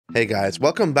Hey guys,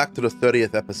 welcome back to the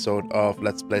 30th episode of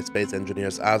Let's Play Space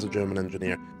Engineers as a German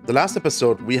engineer. The last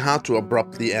episode we had to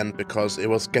abruptly end because it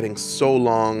was getting so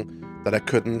long that I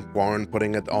couldn't warrant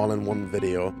putting it all in one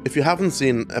video. If you haven't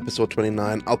seen episode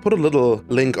 29, I'll put a little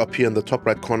link up here in the top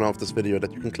right corner of this video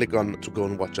that you can click on to go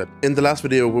and watch it. In the last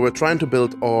video, we were trying to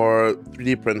build our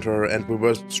 3D printer and we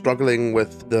were struggling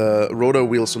with the rotor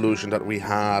wheel solution that we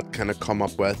had kind of come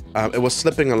up with. It was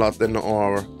slipping a lot in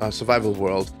our survival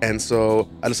world, and so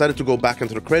I decided to go back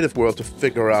into the creative world to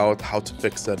figure out how to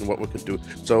fix it and what we could do.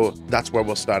 So that's where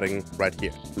we're starting right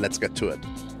here. Let's get to it.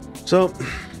 So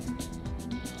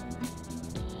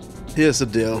here's the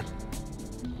deal.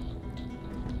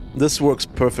 This works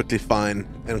perfectly fine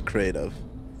in creative.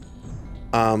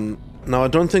 Now I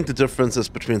don't think the difference is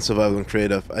between survival and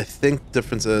creative. I think the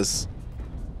difference is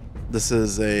this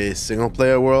is a single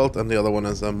player world and the other one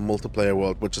is a multiplayer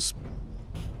world, which is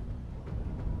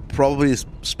probably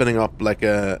spinning up like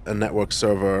a network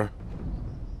server,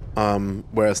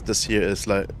 whereas this here is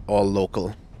like all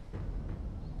local.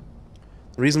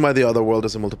 The reason why the other world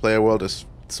is a multiplayer world is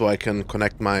so I can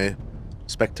connect my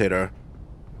spectator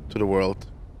to the world.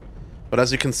 But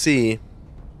as you can see,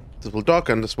 this will dock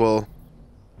and this will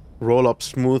roll up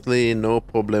smoothly, no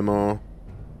problemo,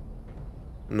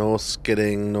 no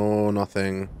skidding, no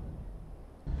nothing.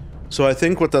 So I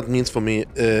think what that means for me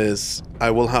is I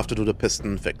will have to do the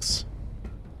piston fix.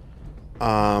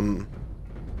 I'll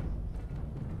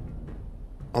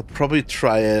probably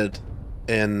try it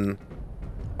in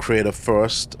creative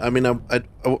first. I mean,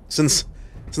 since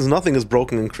nothing is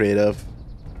broken in creative,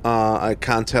 I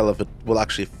can't tell if it will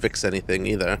actually fix anything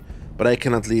either. But I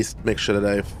can at least make sure that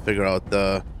I figure out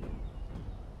the...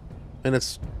 And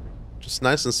it's just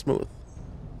nice and smooth.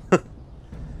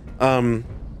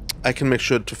 I can make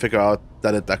sure to figure out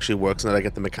that it actually works and that I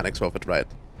get the mechanics of it right.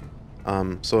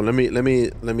 So let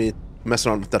me mess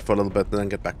around with that for a little bit and then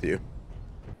get back to you.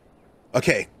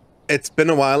 Okay, it's been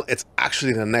a while. It's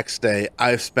actually the next day.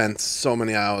 I've spent so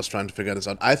many hours trying to figure this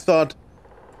out. I thought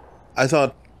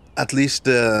at least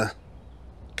the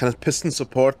kind of piston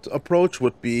support approach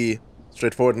would be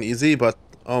straightforward and easy, but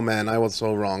oh man, I was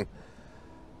so wrong.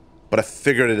 But I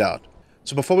figured it out.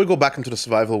 So before we go back into the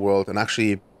survival world and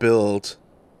actually build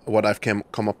what I've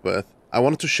come up with, I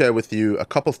wanted to share with you a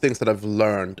couple things that I've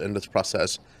learned in this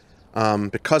process,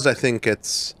 because I think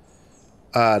it's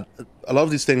a lot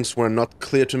of these things were not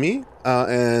clear to me,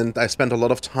 and I spent a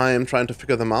lot of time trying to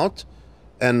figure them out,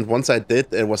 and once I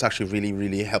did, it was actually really,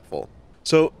 really helpful.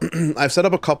 So I've set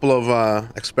up a couple of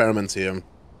experiments here,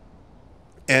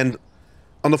 and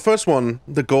on the first one,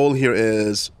 the goal here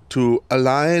is to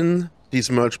align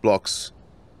these merge blocks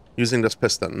using this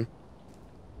piston.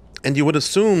 And you would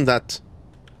assume that,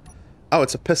 oh,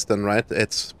 it's a piston, right?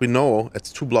 We know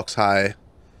it's 2 blocks high,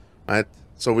 right?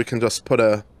 So we can just put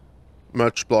a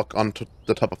merge block onto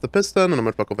the top of the piston and a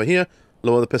merge block over here,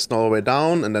 lower the piston all the way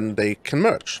down, and then they can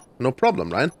merge. No problem,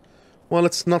 right? Well,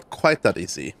 it's not quite that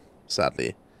easy,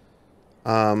 sadly.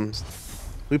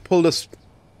 We pull this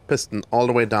piston all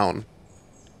the way down.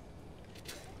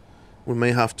 We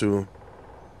may have to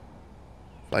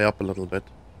fly up a little bit.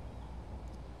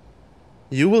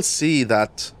 You will see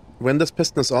that when this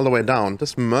piston is all the way down,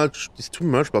 these 2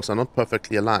 merge blocks are not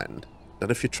perfectly aligned.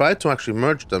 That if you try to actually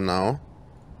merge them now,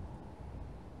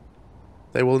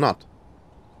 they will not.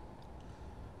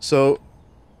 So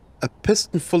a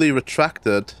piston fully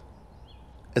retracted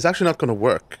is actually not going to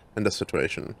work in this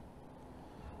situation.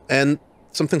 And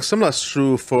something similar is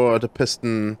true for the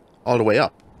piston all the way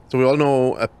up. So we all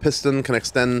know a piston can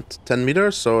extend 10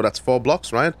 meters, so that's 4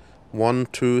 blocks, right? 1,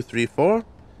 2, 3, 4.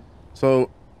 So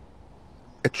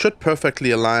it should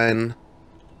perfectly align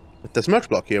with this merge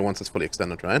block here once it's fully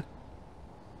extended, right?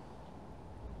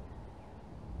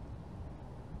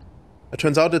 It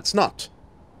turns out it's not.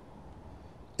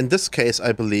 In this case,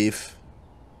 I believe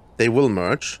they will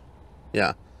merge.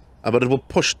 Yeah. But it will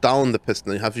push down the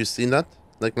piston. Have you seen that?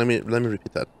 Like, let me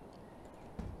repeat that.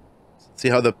 See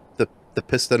how the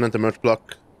piston and the merge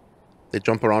block, they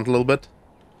jump around a little bit?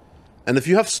 And if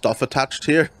you have stuff attached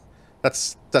here,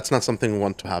 that's not something we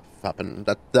want to have happen.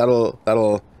 That'll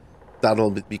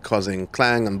be causing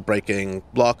clang and breaking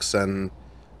blocks and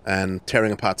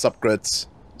tearing apart subgrids.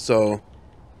 So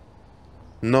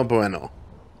no bueno.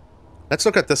 Let's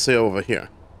look at this here over here.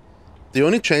 The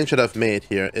only change that I've made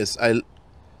here is so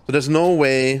there's no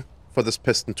way for this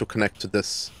piston to connect to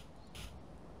this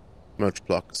merge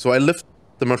block. So I lift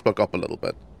the merge block up a little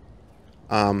bit.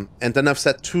 And then I've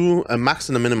set a max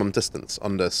and a minimum distance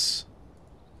on this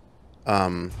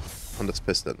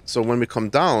piston. So when we come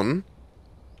down,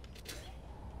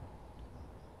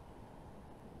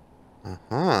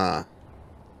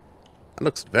 That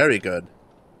looks very good.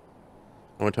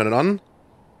 When we turn it on,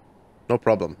 no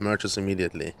problem. Merges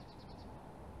immediately.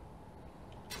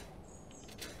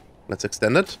 Let's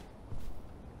extend it.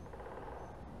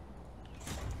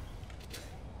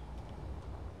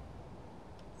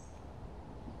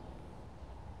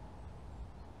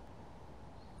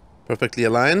 Perfectly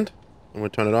aligned. And we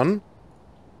turn it on.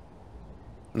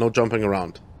 No jumping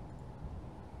around.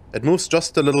 It moves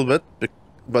just a little bit,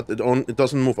 but it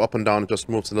doesn't move up and down. It just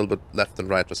moves a little bit left and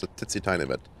right, just a titsy tiny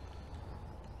bit.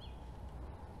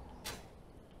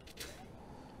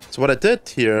 So what I did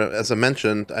here, as I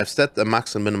mentioned, I've set a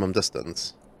max and minimum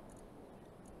distance.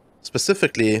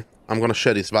 Specifically, I'm going to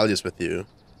share these values with you.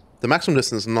 The maximum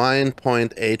distance is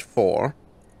 9.84.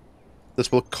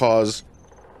 This will cause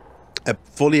a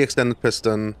fully extended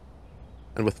piston,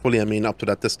 and with fully I mean up to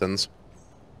that distance,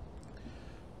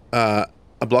 a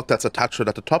block that's attached to it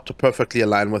at the top to perfectly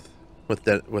align with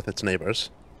its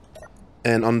neighbors.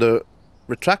 And on the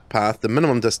retract path, the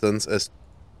minimum distance is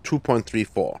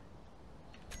 2.34.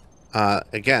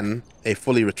 Again, a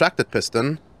fully retracted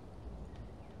piston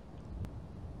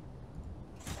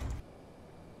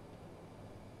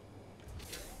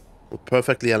will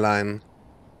perfectly align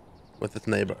with its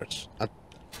neighbors at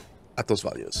those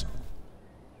values.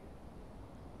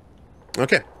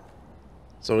 Okay,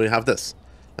 so we have this.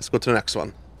 Let's go to the next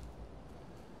one.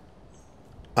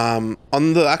 On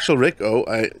the actual rig,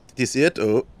 did you see it?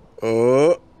 On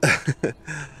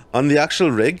the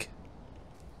actual rig,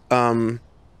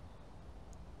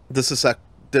 this is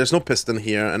there's no piston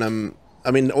here, and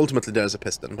I mean, ultimately there's a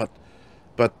piston,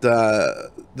 but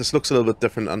this looks a little bit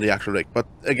different on the actual rig. But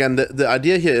again, the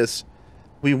idea here is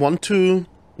we want to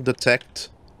detect,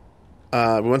 we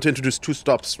want to introduce two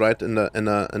stops, right, in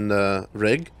the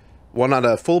rig, one at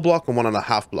a full block and one at a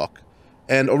half block.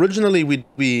 And originally we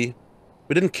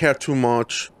didn't care too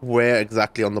much where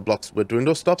exactly on the blocks we're doing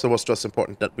those stops. It was just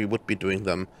important that we would be doing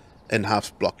them in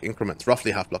half block increments,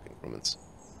 roughly half block increments.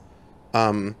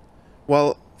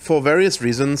 Well, for various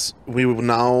reasons, we will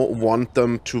now want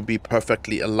them to be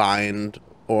perfectly aligned,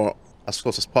 or as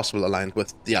close as possible aligned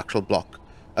with the actual block.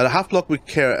 At a half block, we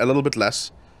care a little bit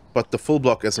less, but the full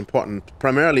block is important,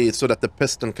 primarily so that the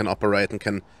piston can operate and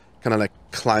can kind of like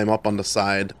climb up on the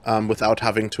side without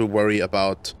having to worry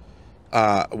about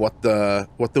what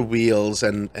the wheels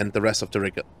and the rest of the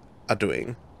rig are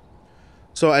doing.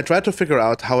 So I tried to figure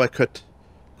out how I could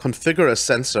configure a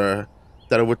sensor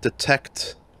that would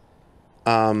detect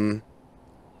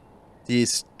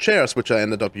these chairs, which I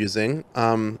ended up using.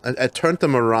 I turned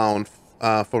them around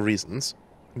for reasons,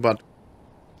 but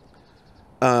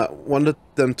wanted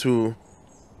them to...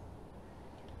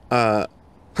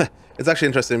 it's actually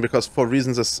interesting because for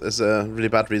reasons is a really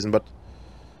bad reason, but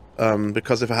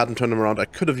because if I hadn't turned them around, I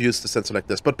could have used a sensor like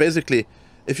this. But basically,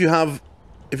 if you have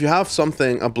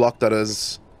a block that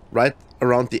is right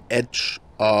around the edge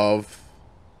of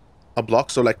a block,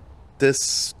 so like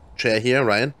this chair here,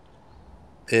 right,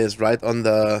 is right on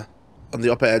the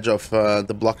upper edge of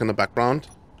the block in the background.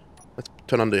 Let's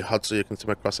turn on the HUD so you can see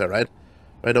my crosshair, right?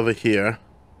 Right over here.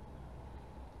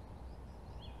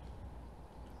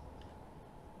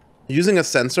 Using a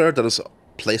sensor that is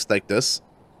placed like this,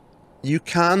 you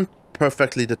can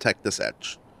perfectly detect this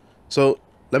edge. So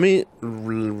let me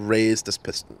raise this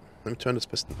piston. Let me turn this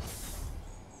piston.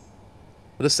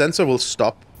 The sensor will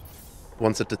stop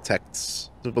once it detects.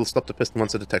 It will stop the piston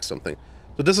once it detects something.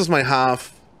 So this is my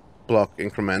half block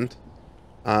increment.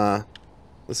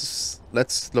 Let's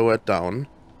slow it down.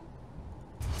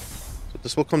 So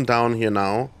this will come down here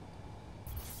now.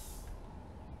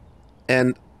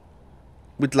 And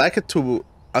we'd like it to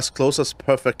as close as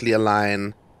perfectly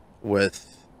align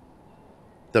with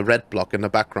the red block in the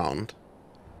background.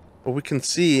 But we can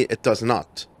see it does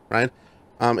not, right?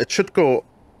 It should go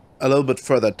a little bit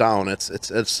further down. It's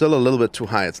still a little bit too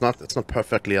high. It's not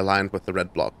perfectly aligned with the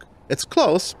red block. It's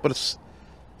close, but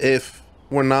if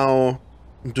we're now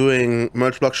doing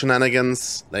merge block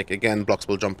shenanigans, like again, blocks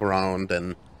will jump around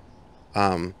and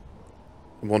it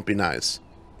won't be nice.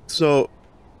 So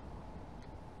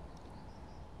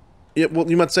yeah,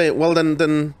 well, you might say, well,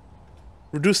 then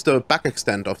reduce the back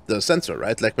extent of the sensor,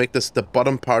 right? Like make this the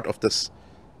bottom part of this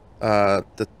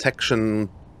detection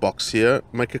box here,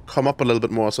 make it come up a little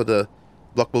bit more so the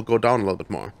block will go down a little bit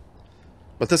more.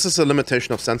 But this is a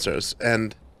limitation of sensors,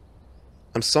 and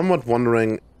I'm somewhat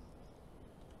wondering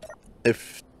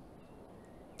if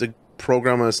the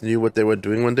programmers knew what they were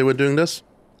doing when they were doing this.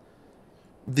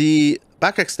 The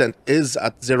back extent is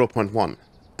at 0.1,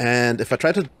 and if I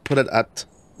try to put it at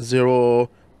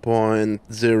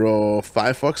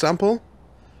 0.05, for example,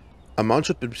 amount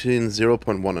should be between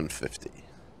 0.1 and 50.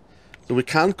 So we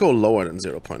can't go lower than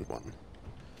 0.1.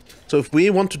 So if we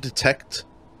want to detect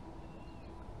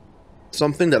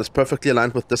something that is perfectly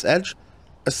aligned with this edge,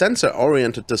 a sensor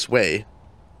oriented this way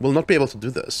will not be able to do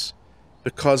this,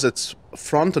 because its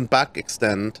front and back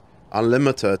extent are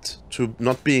limited to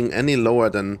not being any lower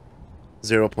than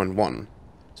 0.1.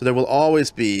 So there will always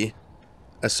be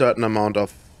a certain amount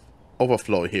of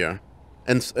overflow here.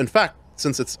 And in fact,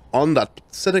 since it's on that,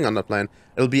 sitting on that plane,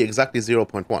 it'll be exactly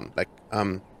 0.1. Like,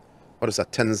 what is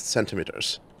that, 10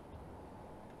 centimeters?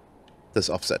 This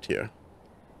offset here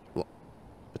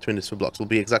between these two blocks will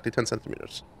be exactly 10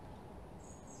 centimeters.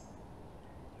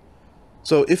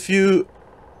 So if you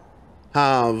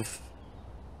have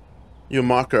your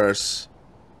markers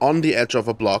on the edge of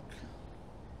a block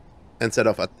instead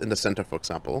of in the center, for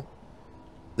example,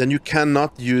 then you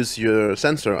cannot use your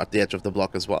sensor at the edge of the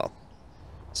block as well.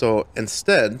 So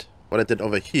instead, what I did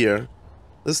over here,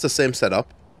 this is the same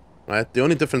setup, right? The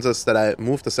only difference is that I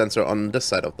moved the sensor on this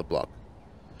side of the block.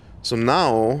 So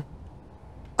now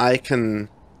I can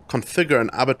configure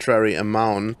an arbitrary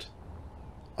amount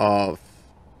of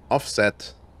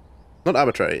offset. Not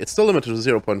arbitrary, it's still limited to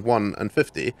 0.1 and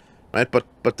 50, right? But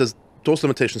those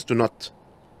limitations do not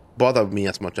bother me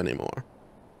as much anymore.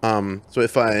 So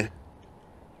if I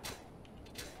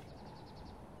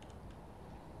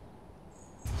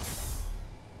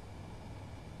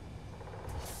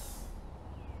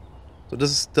so this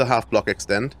is the half block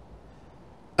extent,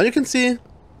 and you can see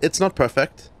it's not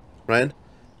perfect, right?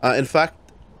 In fact,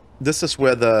 this is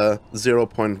where the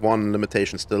 0.1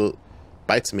 limitation still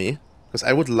bites me, because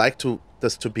I would like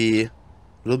this to be a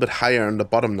little bit higher on the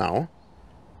bottom now,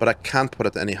 but I can't put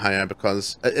it any higher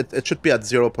because it should be at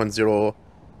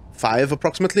 0.05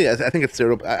 approximately. I think it's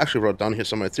 0. I actually wrote down here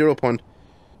somewhere. It's 0.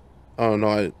 Oh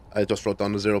no, I just wrote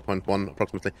down the 0.1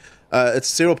 approximately.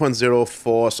 It's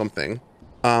 0.04 something.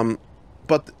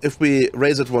 But if we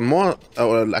raise it one more,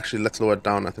 or actually let's lower it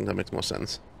down. I think that makes more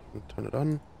sense. Turn it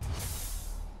on.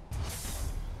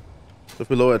 So if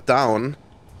we lower it down,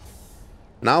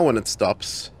 now when it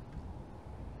stops,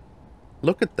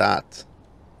 look at that.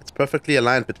 It's perfectly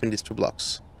aligned between these two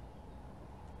blocks.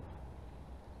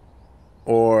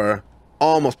 Or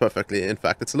almost perfectly, in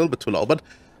fact. It's a little bit too low, but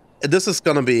this is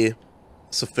going to be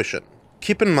sufficient.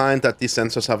 Keep in mind that these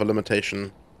sensors have a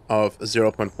limitation of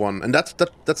 0.1, and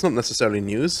that's not necessarily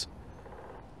news.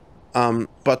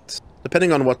 But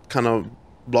depending on what kind of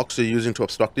blocks you're using to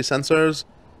obstruct these sensors,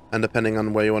 and depending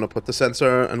on where you want to put the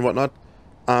sensor and whatnot,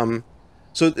 so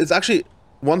it's actually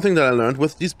one thing that I learned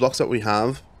with these blocks that we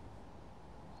have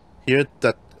here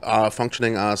that are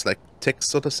functioning as like ticks,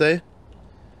 so to say.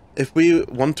 If we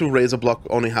want to raise a block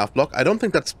only half block, I don't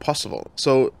think that's possible.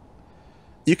 So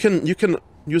you can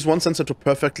use one sensor to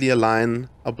perfectly align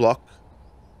a block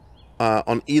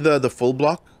on either the full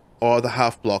block or the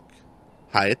half block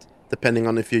height, depending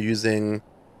on if you're using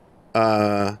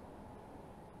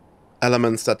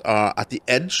elements that are at the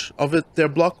edge of their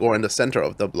block or in the center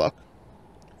of the block.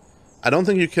 I don't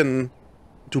think you can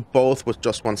do both with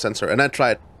just one sensor, and I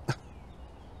tried.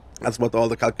 That's what all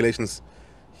the calculations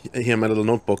here in my little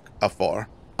notebook are for,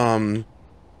 to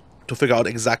figure out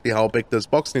exactly how big this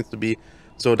box needs to be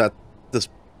so that this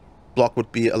block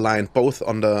would be aligned both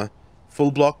on the full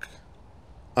block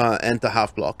and the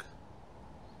half block.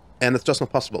 And it's just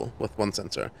not possible with one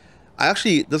sensor.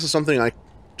 This is something I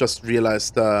just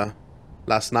realized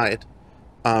last night.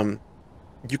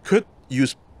 You could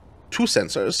use two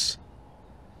sensors.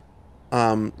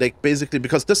 Like basically,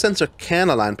 because this sensor can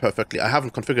align perfectly. I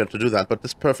haven't configured to do that, but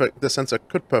this sensor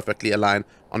could perfectly align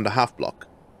on the half block.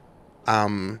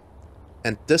 And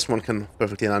this one can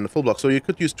perfectly align the full block. So you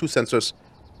could use two sensors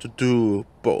to do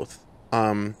both.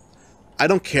 I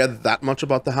don't care that much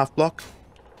about the half block.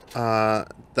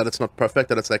 That it's not perfect,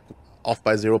 that it's like off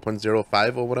by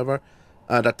 0.05 or whatever.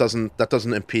 That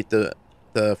doesn't impede the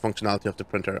functionality of the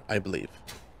printer, I believe.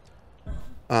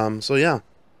 So yeah,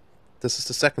 this is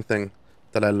the second thing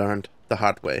that I learned the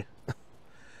hard way.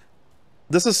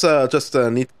 This is just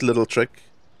a neat little trick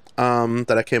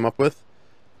that I came up with.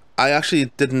 I actually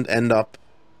didn't end up...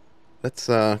 Let's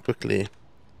quickly...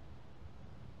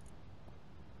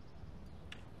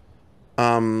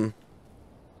 I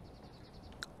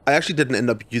actually didn't end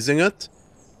up using it.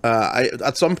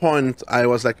 At some point I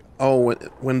was like, oh,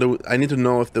 I need to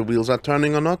know if the wheels are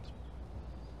turning or not.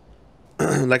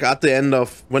 Like at the end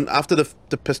of after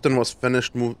the piston was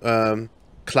finished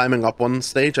climbing up one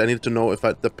stage, I needed to know if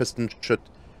the piston should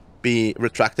be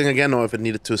retracting again or if it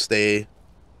needed to stay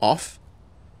off.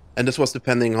 And this was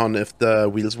depending on if the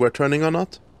wheels were turning or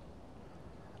not.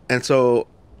 And so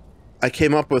I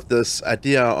came up with this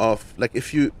idea of, like,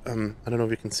 if you I don't know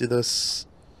if you can see this.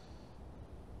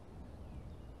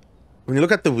 when you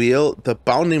look at the wheel, the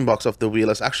bounding box of the wheel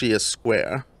is actually a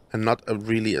square and not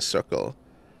really a circle.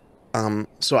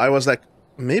 So I was like,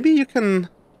 maybe you can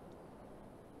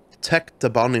detect the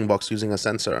bounding box using a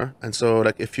sensor. And so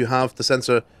like if you have the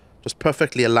sensor just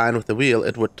perfectly aligned with the wheel,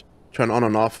 it would turn on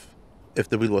and off if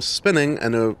the wheel was spinning,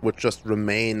 and it would just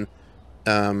remain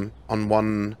on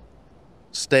one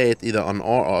state, either on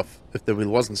or off, if the wheel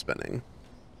wasn't spinning.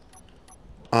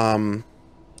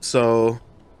 So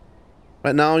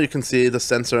right now you can see the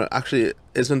sensor actually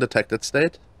is in detected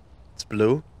state. It's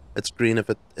blue. It's green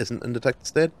if it isn't in detected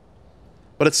state.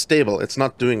 But it's stable. It's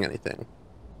not doing anything,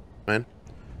 right?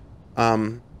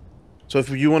 So if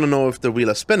you want to know if the wheel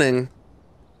is spinning,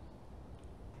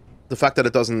 the fact that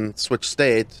it doesn't switch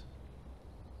state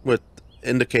would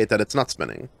indicate that it's not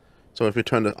spinning. So if we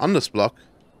turn it on this block,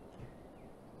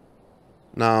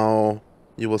 now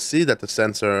you will see that the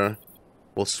sensor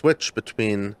will switch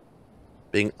between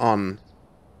being on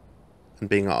and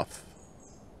being off.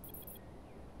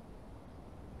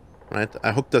 Right?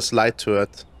 I hooked this light to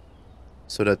it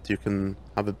so that you can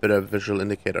have a better visual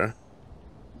indicator.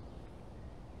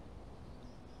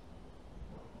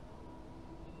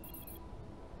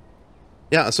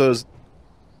 Yeah, so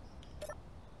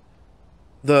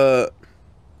the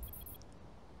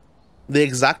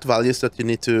exact values that you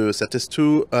need to set this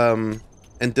to,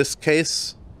 in this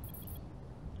case,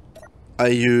 I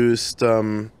used,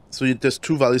 there's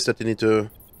two values that you need to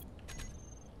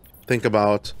think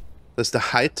about. There's the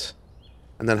height,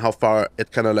 and then how far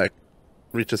it kind of like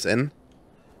reaches in.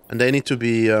 And they need to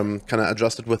be kind of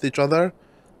adjusted with each other.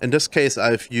 In this case,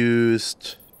 I've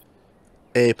used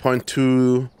a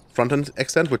 0.2 front-end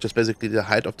extent, which is basically the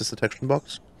height of this detection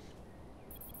box.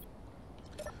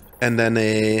 And then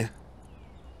a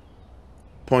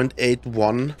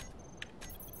 0.81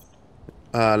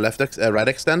 right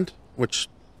extent, which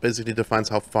basically defines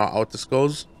how far out this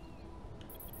goes.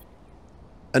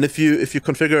 And if you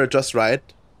configure it just right,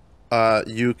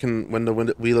 you can, when the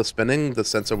wheel is spinning, the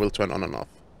sensor will turn on and off.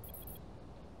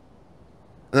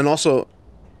 And then also,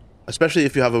 especially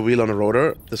if you have a wheel on a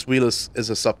rotor, this wheel is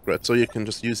a subgrid, so you can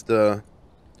just use the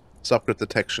subgrid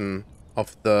detection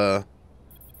of the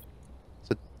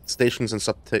stations and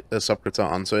subgrids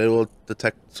are on, so it will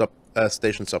detect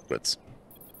station subgrids,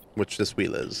 which this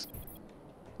wheel is,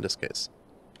 in this case.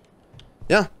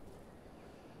 Yeah.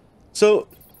 So,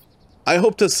 I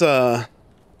hope this was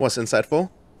insightful.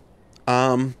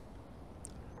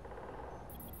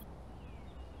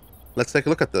 Let's take a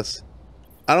look at this.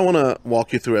 I don't want to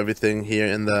walk you through everything here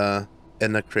in the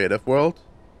creative world,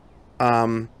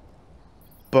 but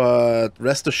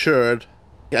rest assured,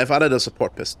 I've added a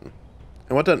support piston.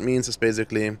 And what that means is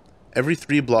basically every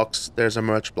 3 blocks there's a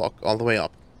merge block all the way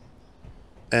up.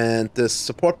 And this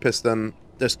support piston,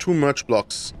 there's 2 merge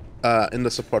blocks in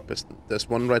the support piston. There's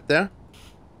one right there,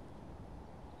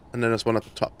 and then there's one at the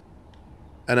top.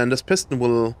 And then this piston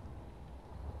will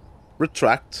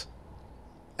retract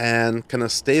and kind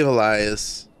of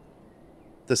stabilize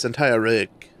this entire rig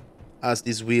as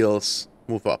these wheels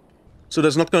move up. So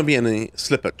there's not going to be any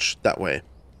slippage that way.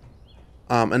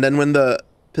 And then when the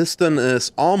piston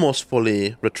is almost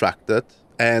fully retracted,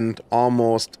 and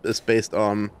almost is based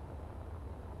on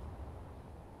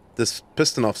this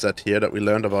piston offset here that we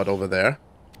learned about over there,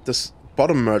 this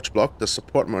bottom merge block, the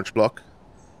support merge block,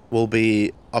 will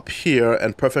be up here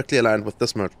and perfectly aligned with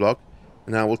this merge block.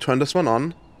 And now we'll turn this one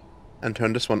on and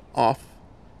turn this one off,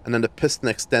 and then the piston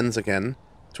extends again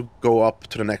to go up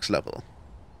to the next level.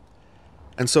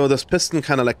 And so this piston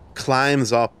kind of like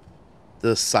climbs up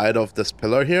the side of this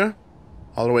pillar here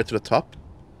all the way to the top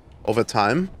over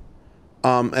time,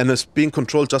 and it's being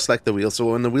controlled just like the wheel.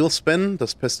 So when the wheels spin,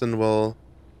 this piston will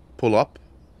pull up,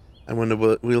 and when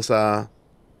the wheels are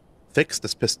fixed,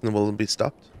 this piston will be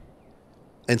stopped.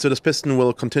 And so this piston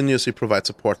will continuously provide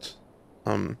support.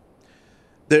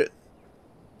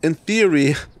 In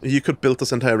theory, you could build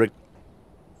this entire rig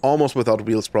almost without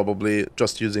wheels, probably,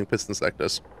 just using pistons like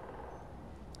this.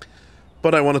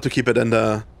 But I wanted to keep it in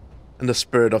the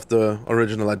spirit of the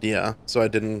original idea, so I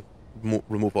didn't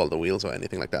remove all the wheels or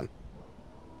anything like that.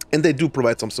 And they do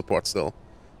provide some support still,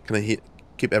 kind of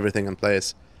keep everything in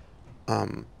place.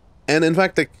 And in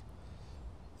fact, like,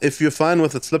 if you're fine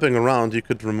with it slipping around, you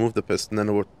could remove the piston and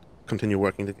it would continue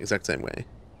working the exact same way.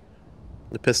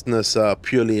 The piston is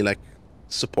purely like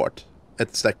support.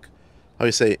 It's like, how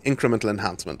you say, incremental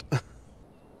enhancement. Do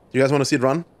you guys want to see it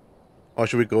run? Or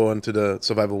should we go into the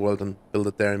survival world and build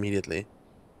it there immediately?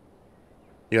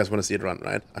 You guys want to see it run,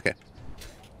 right? Okay.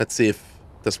 Let's see if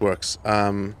this works.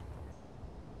 Let's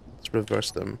reverse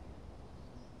them.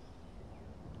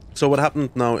 So what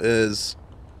happened now is,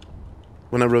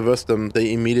 when I reversed them,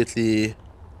 they immediately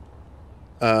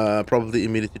probably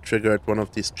immediately triggered one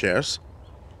of these chairs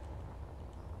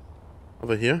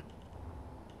over here,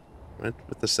 right,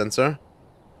 with the sensor,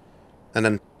 and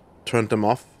then turned them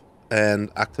off and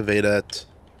activated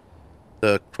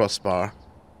the crossbar.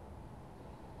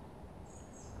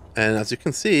 And as you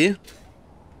can see,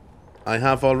 I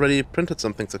have already printed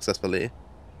something successfully.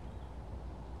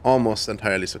 Almost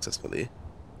entirely successfully.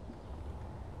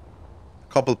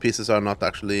 A couple pieces are not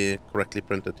actually correctly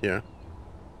printed here.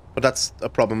 But that's a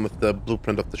problem with the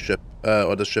blueprint of the ship,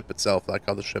 or the ship itself, like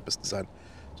how the ship is designed.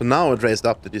 So now it raised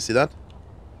up, did you see that?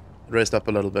 It raised up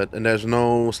a little bit, and there's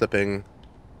no slipping.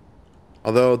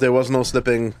 Although there was no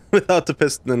slipping without the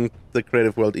piston in the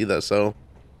creative world either, so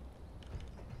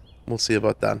we'll see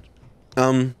about that.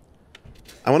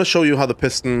 I want to show you how the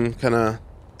piston kind of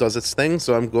does its thing,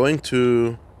 so I'm going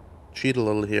to cheat a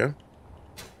little here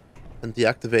and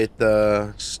deactivate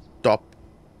the stop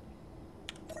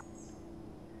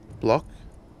block.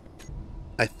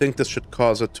 I think this should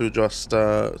cause it to just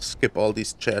skip all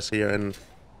these chairs here and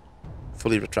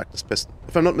fully retract this piston,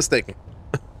 if I'm not mistaken.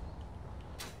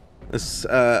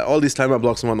 All these timer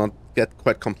blocks and whatnot get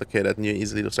quite complicated and you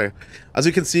easily lose track. As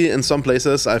you can see, in some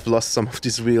places I've lost some of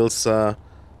these wheels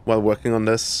while working on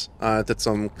this. I did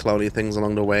some cloudy things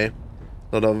along the way.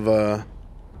 A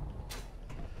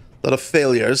lot of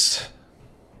failures,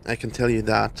 I can tell you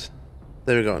that.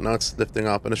 There we go, now it's lifting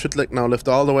up, and it should now lift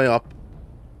all the way up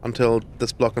until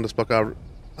this block and this block are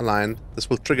aligned. This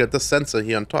will trigger this sensor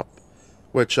here on top,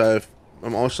 which I'm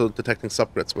also detecting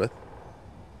subgrids with.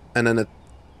 And then it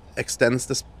extends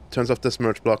this, turns off this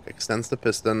merge block, extends the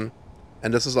piston,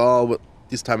 and this is all what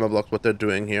these timer blocks, what they're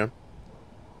doing here.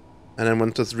 And then when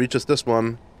it reaches this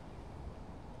one,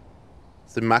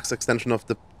 it's the max extension of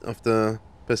the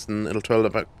piston, it'll turn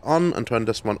it back on and turn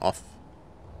this one off.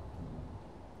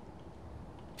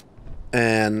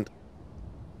 And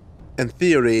in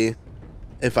theory,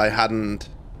 if I hadn't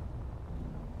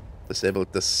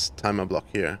disabled this timer block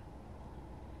here,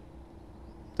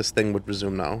 this thing would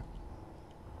resume now.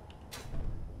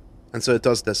 And so it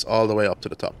does this all the way up to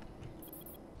the top.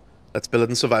 Let's build it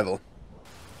in survival.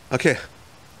 Okay,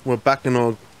 we're back in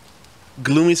our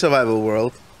gloomy survival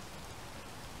world.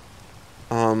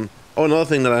 Oh, another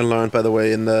thing that I learned, by the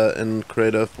way, in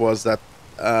creative was that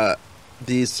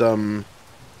these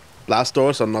blast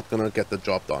doors are not gonna get the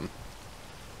job done.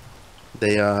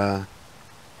 They are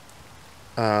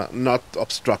not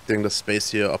obstructing the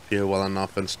space here up here well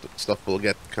enough, and stuff will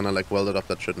get kind of like welded up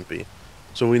that shouldn't be.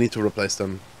 So we need to replace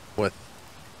them with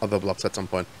other blocks at some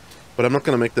point. But I'm not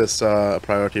gonna make this a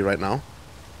priority right now.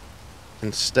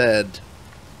 Instead,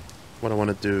 what I want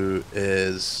to do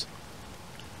is,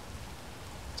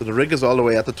 so the rig is all the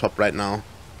way at the top right now.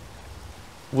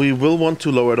 We will want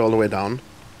to lower it all the way down.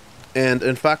 And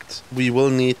in fact, we will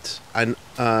need, I've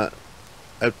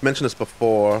mentioned this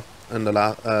before in the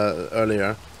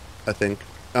earlier, I think.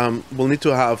 We'll need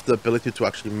to have the ability to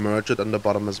actually merge it on the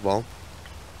bottom as well.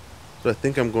 So I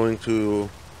think I'm going to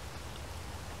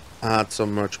add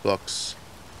some merge blocks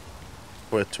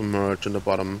for it to merge in the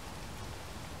bottom.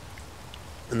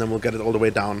 And then we'll get it all the way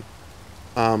down,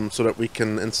 so that we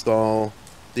can install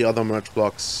the other merge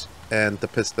blocks and the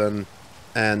piston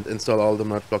and install all the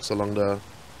merge blocks along the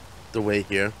way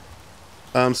here.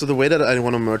 So the way that I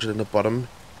want to merge it in the bottom,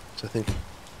 so I think like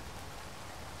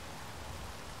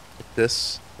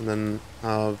this, and then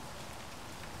have,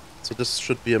 so this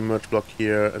should be a merge block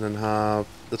here, and then have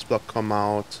this block come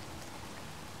out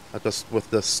just with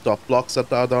the stop blocks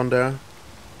that are down there,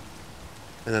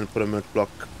 and then put a merge block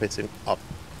facing up.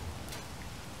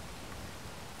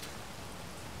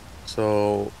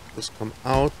 So this come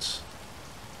out,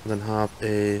 and then have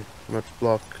a merge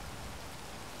block.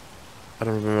 I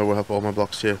don't remember where I have all my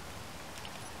blocks here.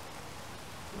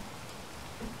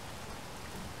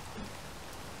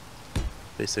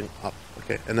 Facing up.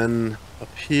 Okay, and then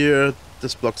up here,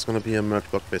 this block's gonna be a merge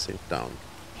block facing down.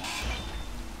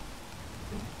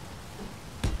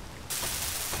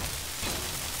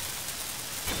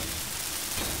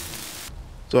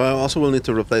 So I also will need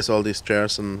to replace all these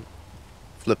chairs and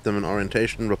flip them in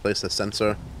orientation, replace the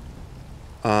sensor,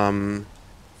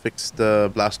 fix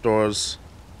the blast doors,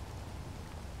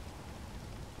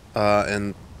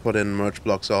 and put in merge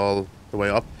blocks all the way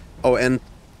up. Oh, and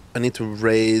I need to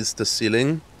raise the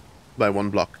ceiling by 1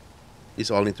 block.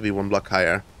 These all need to be 1 block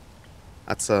higher.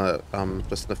 That's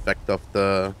just an effect of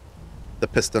the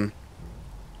piston.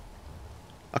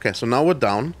 Okay, so now we're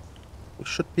down. We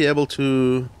should be able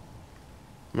to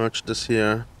merge this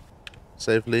here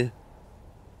safely.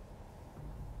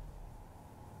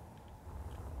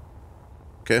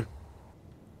 Okay.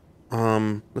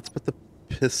 Let's put the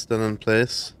piston in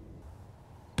place.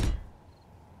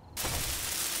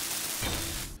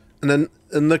 And then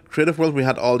in the creative world, we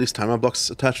had all these timer blocks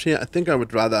attached here. I think I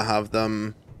would rather have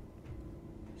them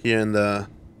here in the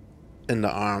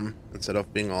arm instead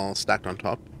of being all stacked on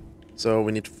top. So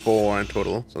we need 4 in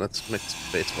total. So let's make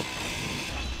space for.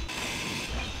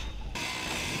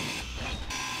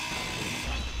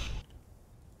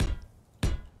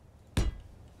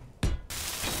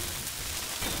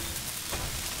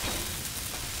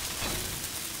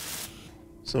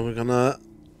 So we're gonna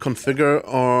configure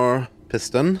our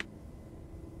piston.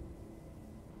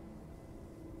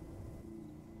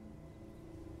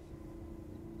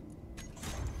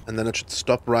 And then it should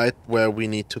stop right where we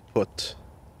need to put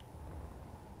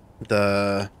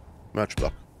the merge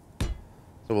block.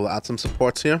 So we'll add some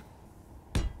supports here.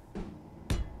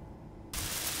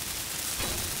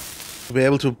 To be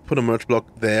able to put a merge block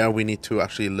there, we need to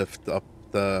actually lift up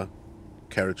the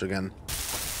carriage again.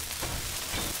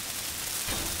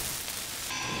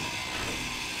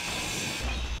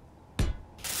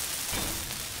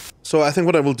 So I think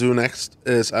what I will do next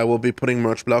is I will be putting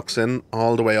merge blocks in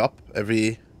all the way up,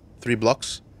 every 3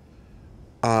 blocks.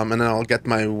 And then I'll get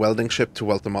my welding ship to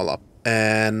weld them all up.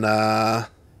 And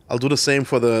I'll do the same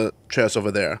for the chairs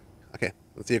over there. Okay,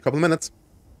 let's see you in a couple of minutes.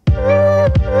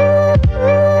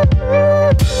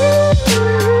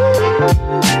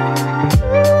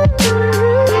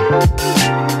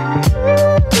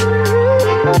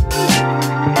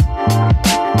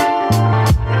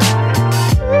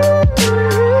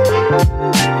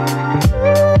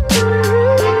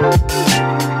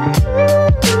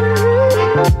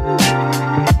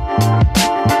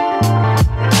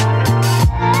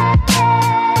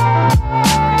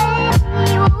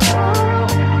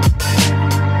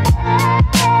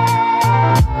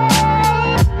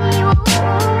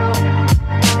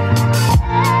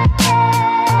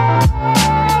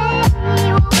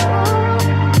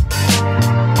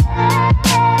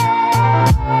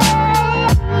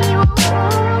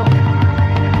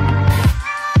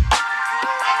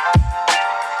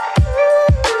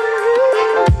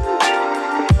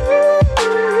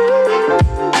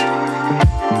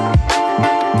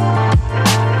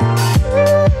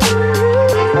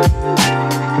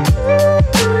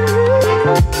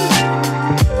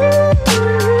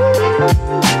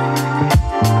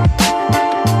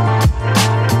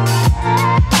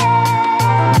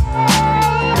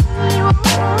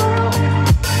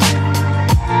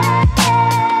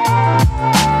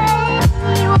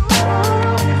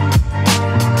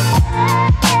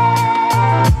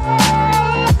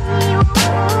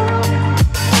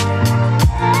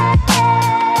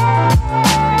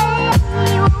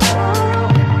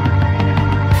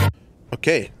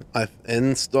 Okay, I've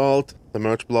installed the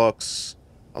merge blocks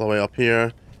all the way up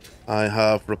here. I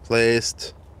have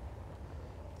replaced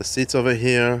the seats over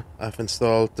here. I've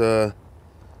installed the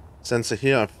sensor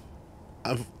here.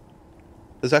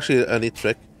 There's actually a neat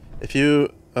trick. If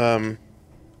you, I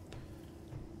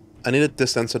needed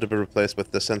this sensor to be replaced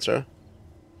with this sensor.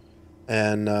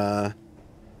 And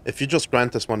if you just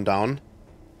grind this one down,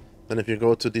 then if you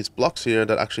go to these blocks here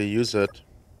that actually use it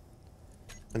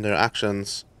and their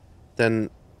actions, then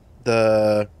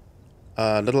the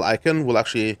little icon will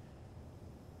actually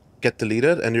get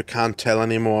deleted and you can't tell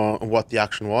anymore what the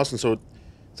action was. And so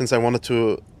since I wanted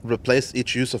to replace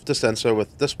each use of this sensor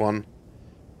with this one,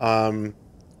 if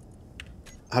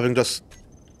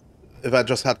I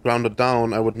just had grounded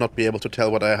down, I would not be able to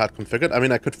tell what I had configured. I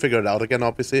mean, I could figure it out again,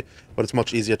 obviously, but it's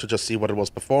much easier to just see what it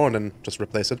was before and then just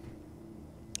replace it.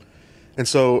 And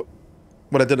so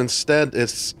what I did instead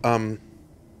is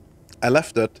I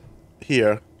left it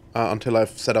here until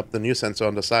I've set up the new sensor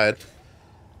on the side.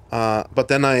 But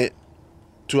then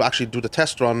to actually do the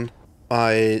test run,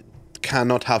 I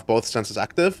cannot have both sensors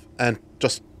active, and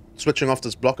just switching off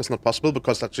this block is not possible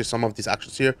because actually some of these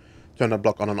actions here turn that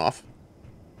block on and off.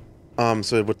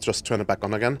 So it would just turn it back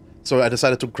on again. So I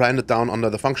decided to grind it down under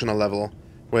the functional level,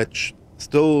 which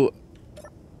still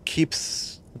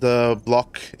keeps the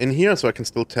block in here, so I can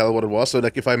still tell what it was. So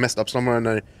like if I messed up somewhere and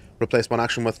I replaced one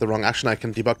action with the wrong action, I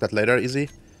can debug that later easy.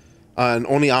 And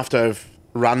only after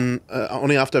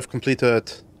I've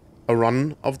completed a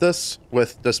run of this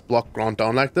with this block ground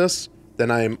down like this, then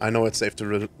I know it's safe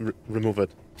to remove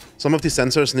it. Some of these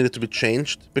sensors needed to be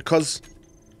changed because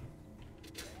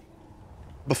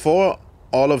before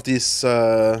all of these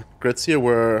grids here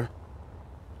were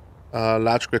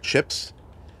large grid chips,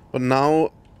 but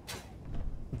now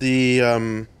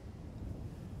the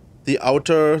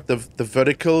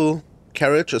vertical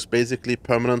carriage is basically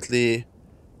permanently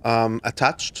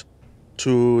attached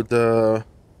to the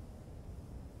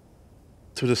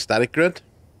static grid,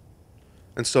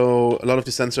 and so a lot of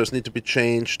the sensors need to be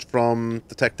changed from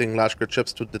detecting large grid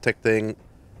chips to detecting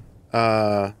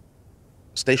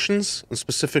stations, and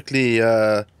specifically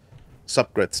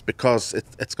subgrids, because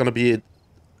it's going to be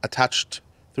attached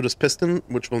to this piston,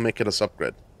 which will make it a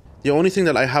subgrid. The only thing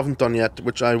that I haven't done yet,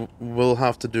 which I will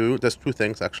have to do, there's two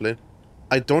things actually.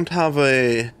 I don't have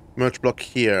a merge block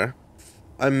here.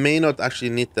 I may not actually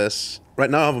need this. Right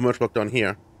now I have a merge block down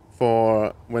here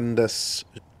for when this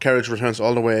carriage returns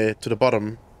all the way to the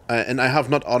bottom. And I have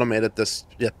not automated this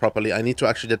yet properly. I need to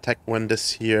actually detect when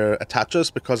this here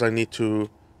attaches, because I need to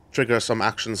trigger some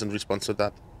actions in response to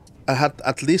that. I had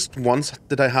at least once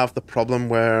did I have the problem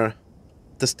where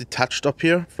this detached up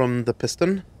here from the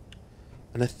piston.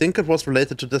 And I think it was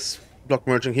related to this block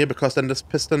merging here, because then this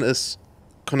piston is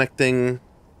connecting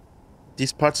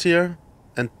these parts here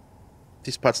and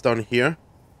these parts down here.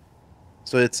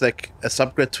 So it's like a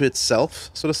subgrid to itself,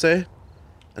 so to say.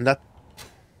 And that,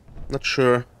 not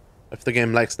sure if the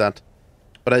game likes that.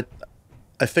 But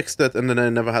I fixed it, and then I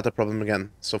never had a problem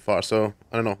again so far. So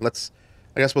I don't know.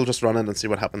 I guess we'll just run it and see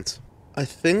what happens. I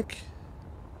think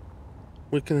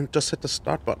we can just hit the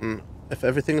start button. If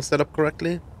everything is set up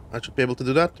correctly, I should be able to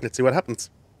do that. Let's see what happens.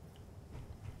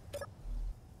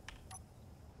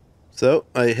 So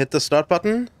I hit the start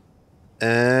button,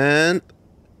 and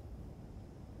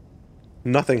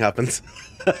nothing happens.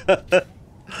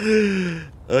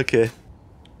 Okay.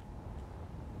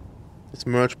 These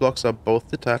merge blocks are both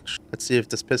detached. Let's see if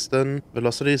this piston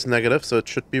velocity is negative, so it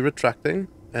should be retracting,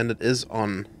 and it is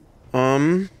on.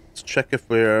 Let's check if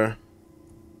we're...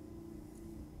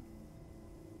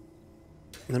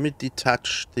 Let me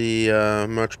detach the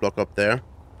merge block up there.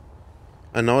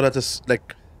 I know that this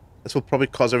will probably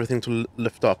cause everything to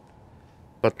lift up,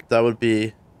 but that would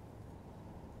be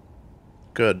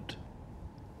good.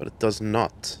 But it does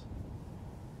not.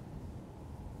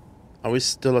 Are we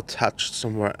still attached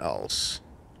somewhere else?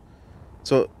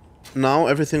 So now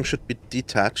everything should be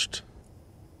detached,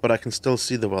 but I can still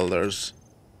see the welders.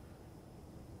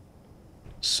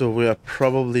 So we are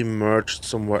probably merged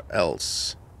somewhere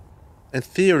else. In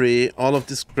theory, all of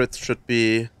these grids should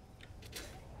be...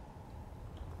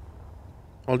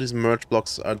 All these merge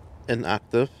blocks are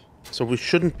inactive. So we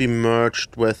shouldn't be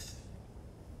merged with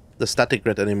the static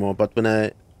grid anymore. But when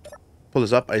I pull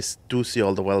this up, I do see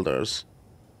all the welders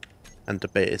and the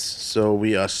base. So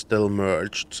we are still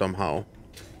merged somehow.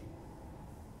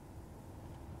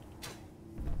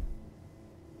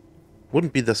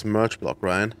 Wouldn't be this merge block,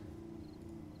 right?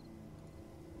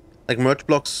 Like, merge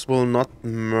blocks will not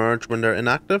merge when they're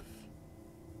inactive,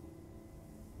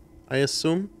 I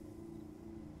assume.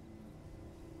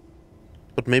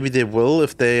 But maybe they will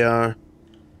if they are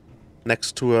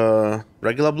next to a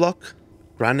regular block.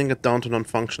 Grinding it down to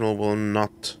non-functional will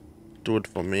not do it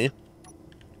for me.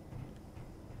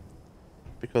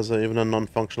 Because even a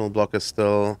non-functional block is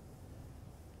will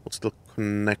still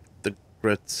connect the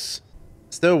grids.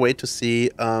 Is there a way to see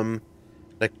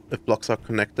like if blocks are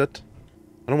connected?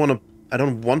 I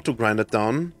don't want to grind it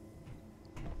down,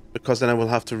 because then I will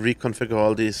have to reconfigure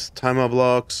all these timer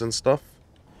blocks and stuff.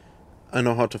 I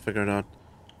know how to figure it out.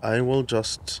 I will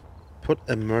just put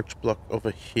a merge block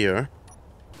over here.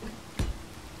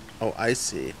 Oh, I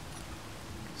see.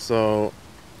 So,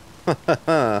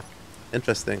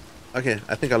 interesting. Okay,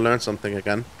 I think I learned something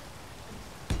again.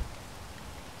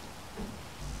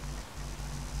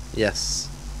 Yes.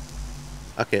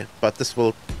 Okay, but this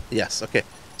will... Yes, okay.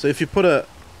 So if you put a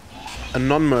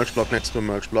non-merge block next to a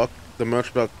merge block, the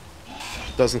merge block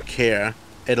doesn't care.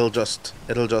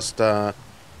 The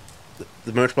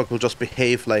merge block will just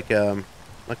behave like a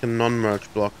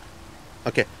non-merge block.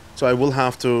 Okay, so I will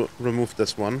have to remove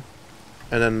this one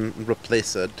and then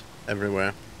replace it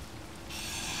everywhere.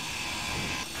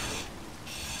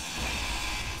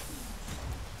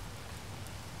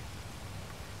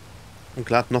 I'm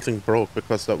glad nothing broke,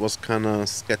 because that was kind of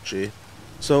sketchy.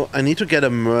 So I need to get a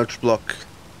merge block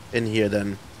in here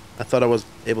then. I thought I was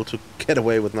able to get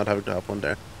away with not having to have one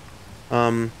there.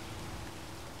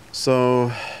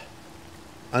 So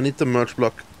I need the merge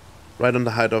block right on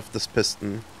the height of this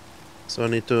piston. So I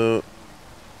need to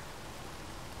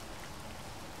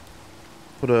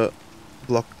put a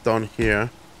block down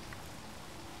here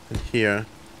and here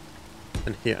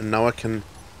and here, and now I can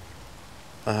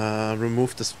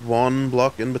remove this one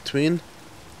block in between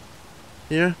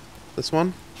here, this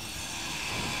one.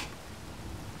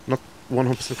 Not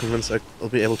 100% convinced I'll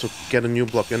be able to get a new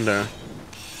block in there.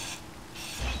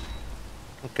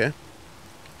 Okay,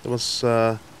 that was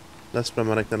less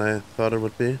dramatic than I thought it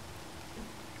would be.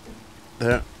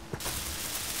 There.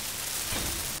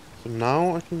 So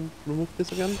now I can remove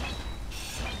this again.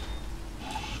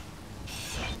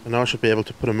 And now I should be able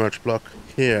to put a merge block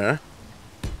here.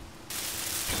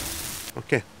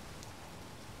 Okay.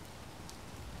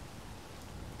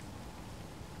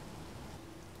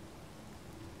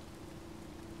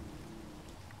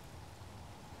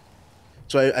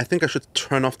 So I think I should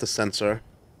turn off the sensor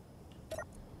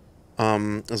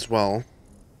as well.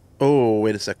 Oh,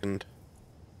 wait a second.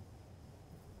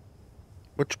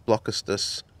 Which block is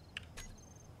this?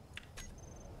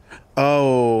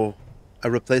 Oh, I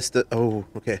replaced it. Oh,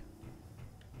 okay.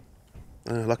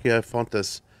 Lucky I found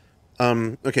this.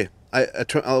 Okay. I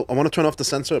want to turn off the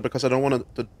sensor because I don't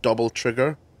want to double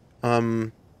trigger.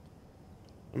 I'm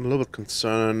a little bit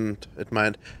concerned it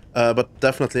might, but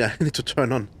definitely I need to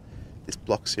turn on these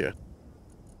blocks here.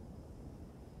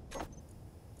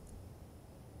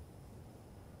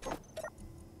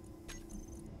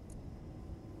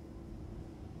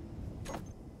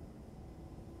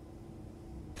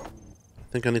 I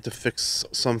think I need to fix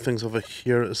some things over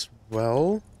here as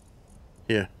well.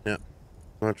 Here, yeah.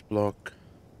 Large block.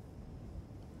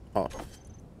 Off.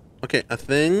 Okay, I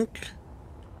think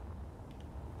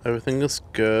everything is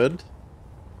good.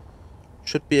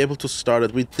 Should be able to start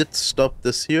it. We did stop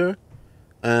this here,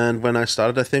 and when I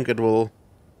started, I think it will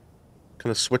kind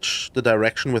of switch the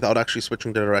direction without actually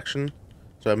switching the direction.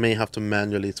 So I may have to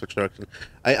manually switch direction.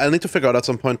 I need to figure out at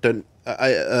some point that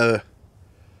I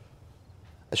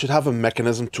should have a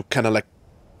mechanism to kind of like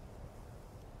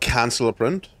cancel a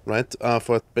print, right?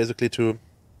 For it basically to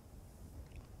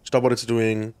stop what it's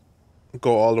doing,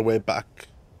 go all the way back,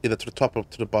 either to the top or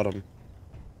to the bottom.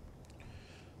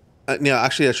 Yeah,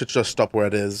 actually I should just stop where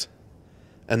it is,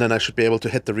 and then I should be able to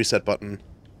hit the reset button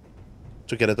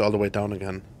to get it all the way down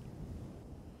again.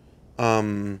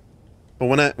 But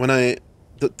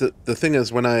the thing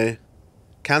is, when I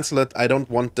cancel it, I don't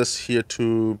want this here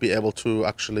to be able to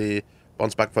actually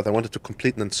bounce back forth. I want it to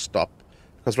complete and then stop,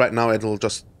 because right now it'll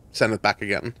just send it back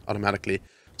again automatically.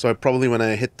 So I probably, when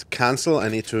I hit cancel, I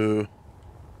need to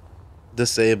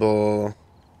disable.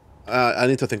 I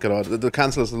need to think about it. The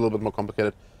cancel is a little bit more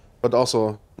complicated, but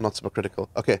also not super critical.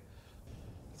 Okay,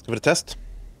 let's give it a test.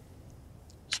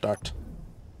 Start.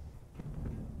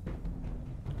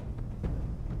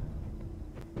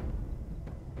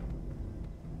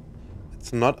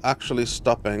 It's not actually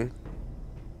stopping.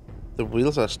 The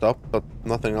wheels are stopped, but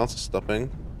nothing else is stopping.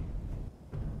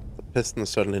 The piston is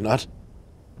certainly not.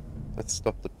 Let's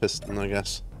stop the piston, I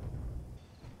guess.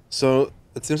 So,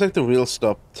 it seems like the wheel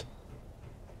stopped,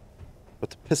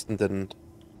 but the piston didn't.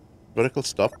 Vertical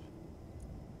stop.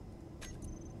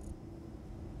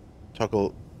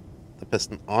 Toggle the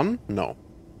piston on? No.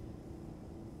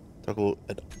 Toggle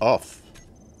it off.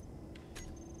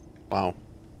 Wow.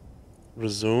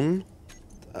 Resume.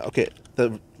 Okay,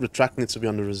 the retract needs to be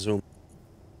on the resume.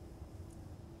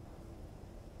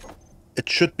 It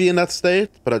should be in that state,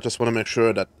 but I just want to make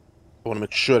sure that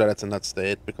it's in that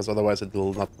state, because otherwise it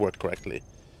will not work correctly.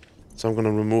 So I'm going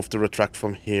to remove the retract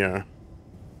from here.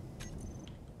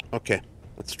 Okay,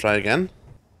 let's try again.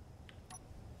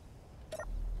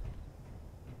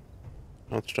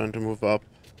 Now it's trying to move up.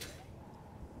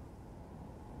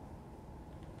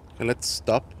 Okay, let's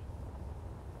stop.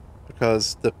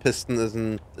 Because the piston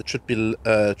isn't... It should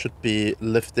be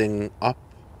lifting up,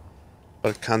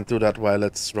 but it can't do that while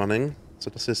it's running. So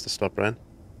this is the stop, right?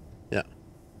 Yeah.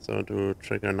 So do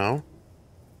trigger now.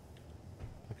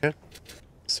 Okay.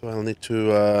 So I'll need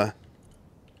to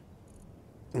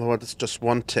lower this just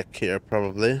one tick here,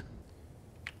 probably.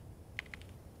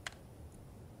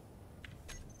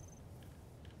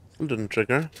 Still didn't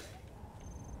trigger.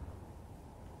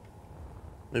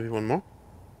 Maybe one more.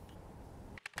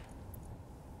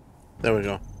 There we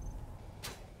go.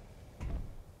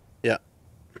 Yeah.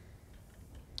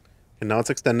 Okay, now it's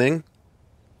extending.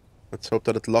 Let's hope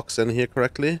that it locks in here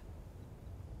correctly.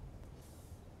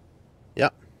 Yeah.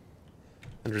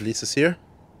 And releases here.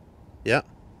 Yeah.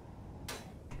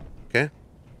 Okay.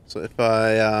 So if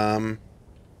I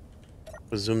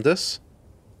resume this.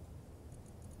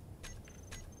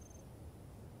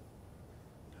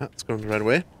 Yeah, it's going the right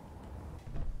way.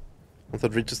 Once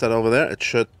it reaches that over there, it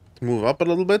should move up a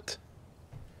little bit.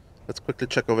 Let's quickly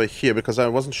check over here, because I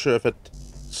wasn't sure if it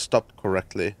stopped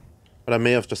correctly. But I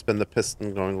may have just been the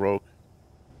piston going rogue.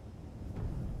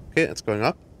 Okay, it's going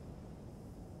up.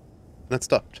 And it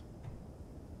stopped.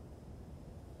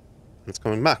 And it's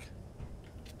coming back.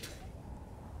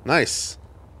 Nice.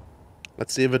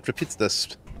 Let's see if it repeats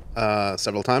this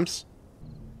several times.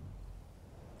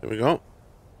 There we go.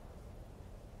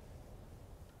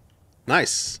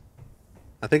 Nice.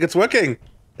 I think it's working.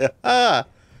 Yeah.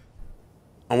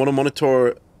 I want to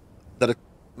monitor that it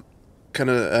kind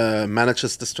of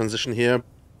manages this transition here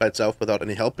by itself without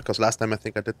any help, because last time I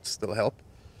think I did still help.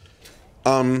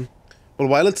 Well,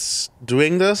 while it's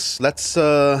doing this, let's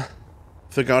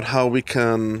figure out how we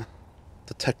can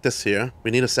detect this here.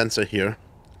 We need a sensor here.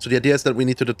 So the idea is that we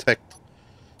need to detect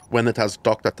when it has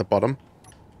docked at the bottom.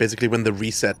 Basically when the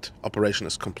reset operation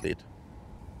is complete.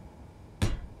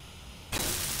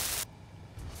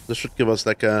 This should give us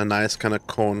like a nice kind of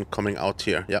cone coming out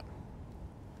here. Yeah.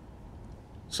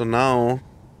 So now,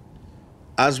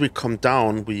 as we come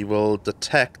down, we will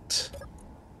detect...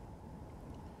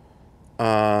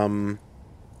 don't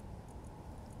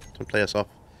play us off.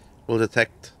 We'll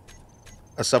detect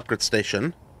a subgrid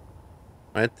station.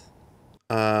 Right?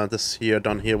 This here,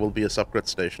 down here, will be a subgrid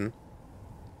station.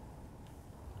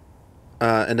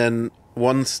 And then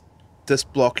once this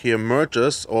block here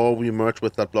merges, or we merge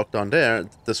with that block down there,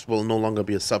 this will no longer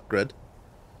be a subgrid.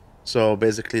 So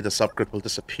basically the subgrid will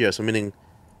disappear. So meaning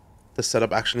this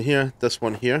setup action here, this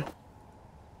one here,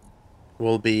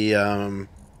 will be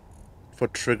for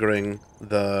triggering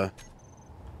the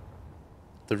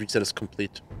reset is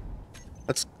complete.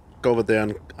 Let's go over there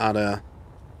and add a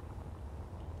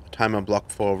timer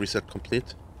block for reset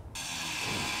complete.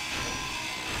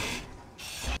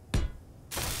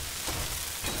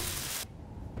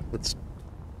 Let's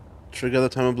trigger the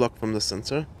timer block from the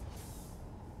sensor.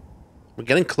 We're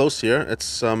getting close here.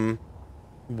 It's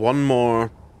one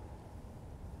more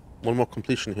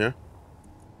completion here.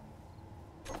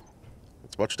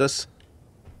 Let's watch this.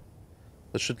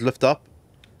 This should lift up,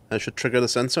 and it should trigger the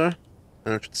sensor,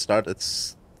 and it should start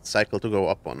its cycle to go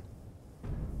up one.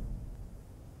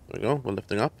 There we go. We're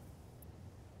lifting up.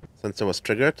 Sensor was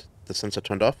triggered. The sensor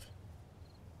turned off.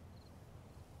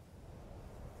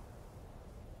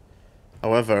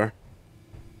 However,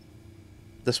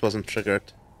 this wasn't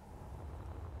triggered.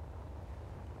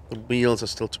 The wheels are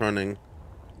still turning.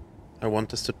 I want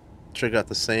this to trigger at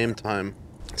the same time.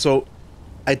 So,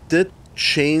 I did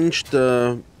change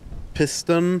the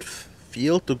piston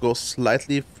field to go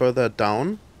slightly further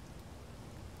down.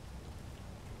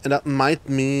 And that might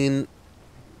mean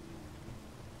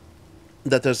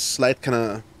that there's slight kind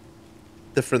of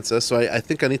differences. So I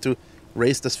think I need to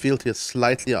raise this field here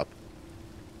slightly up.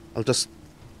 I'll just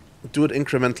do it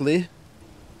incrementally.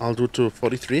 I'll do it to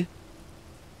 43.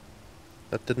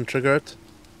 That didn't trigger it.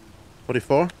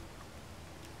 44.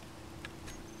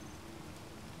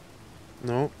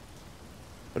 No.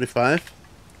 45.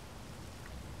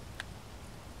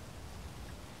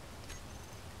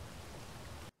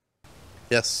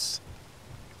 Yes.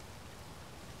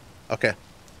 Okay.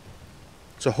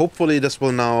 So hopefully this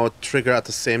will now trigger at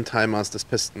the same time as this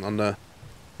piston on the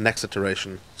next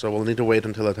iteration. So we'll need to wait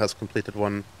until it has completed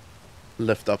one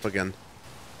lift up again.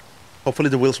 Hopefully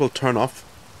the wheels will turn off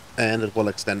and it will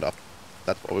extend up.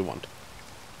 That's what we want.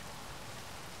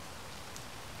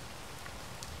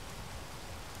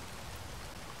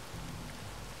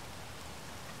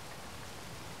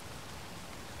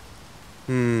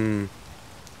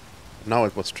 Now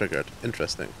it was triggered.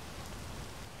 Interesting.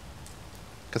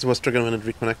 Because it was triggered when it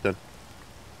reconnected.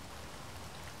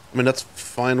 I mean, that's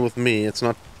fine with me. It's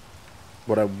not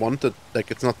what I wanted. Like,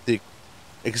 it's not the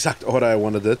exact order I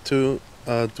wanted it to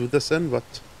do this in,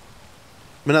 but...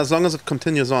 I mean, as long as it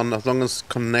continues on, as long as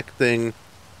connecting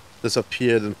this up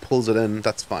here and pulls it in,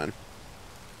 that's fine.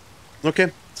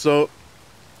 Okay, so...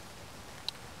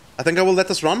 I think I will let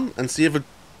this run and see if it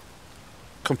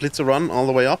completes a run all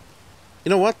the way up. You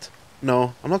know what?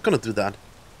 No, I'm not going to do that.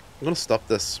 I'm going to stop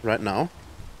this right now.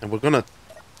 And we're going to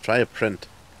try a print.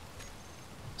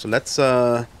 So let's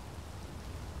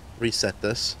reset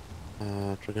this.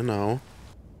 Trigger now.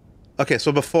 Okay,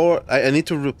 so before... I need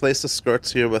to replace the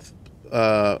skirts here with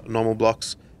normal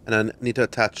blocks. And I need to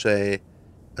attach a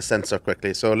sensor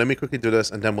quickly. So let me quickly do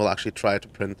this and then we'll actually try to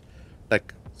print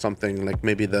like something like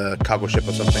maybe the cargo ship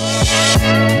or something.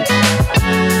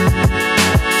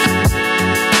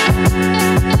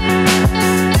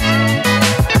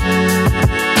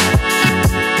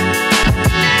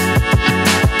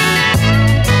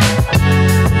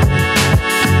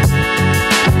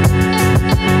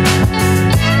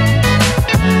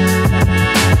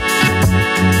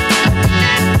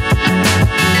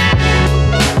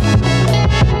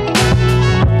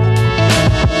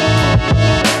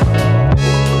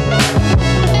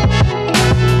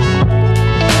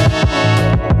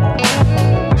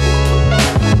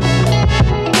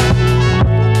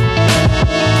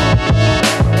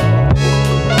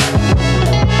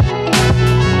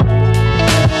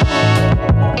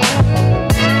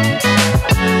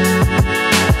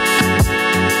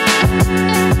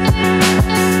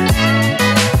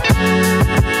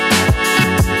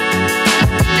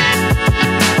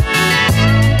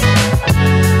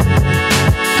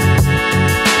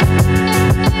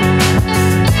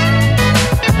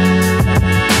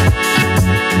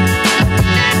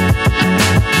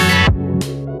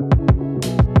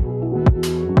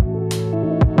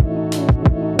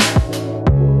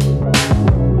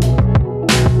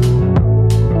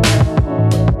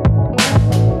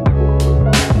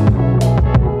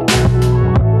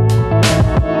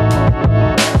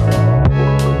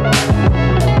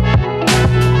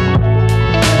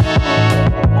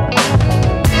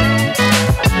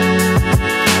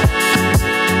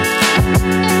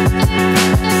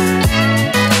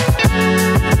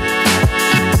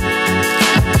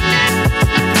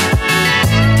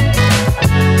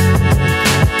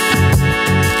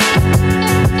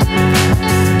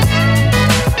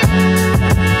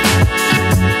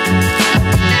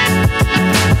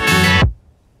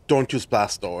 don't use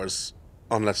blast doors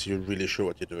unless you're really sure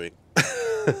what you're doing.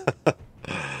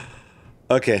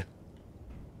 Okay.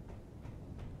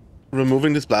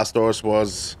 Removing these blast doors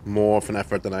was more of an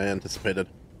effort than I anticipated.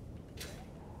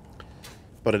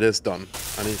 But it is done.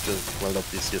 I need to weld up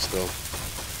these here still.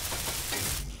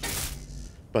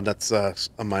 But that's a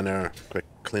minor, quick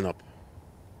cleanup.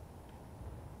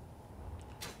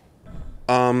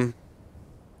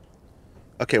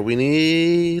 Okay, we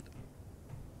need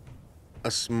a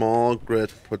small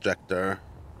grid projector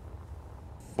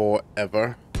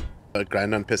forever. A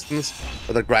grinder and pistons.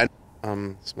 But a grind...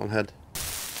 small head.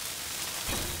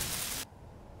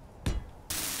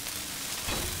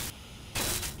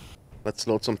 Let's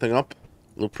load something up.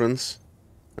 Blueprints.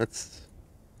 Let's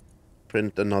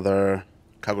print another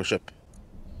cargo ship.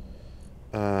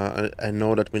 I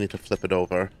know that we need to flip it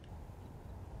over.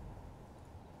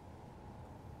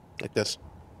 Like this.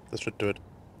 This should do it.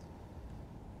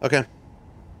 Okay.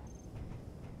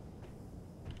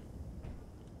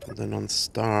 And then on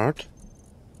start.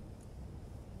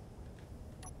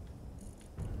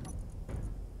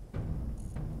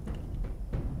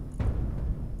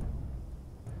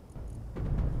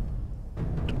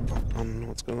 I don't know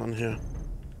what's going on here.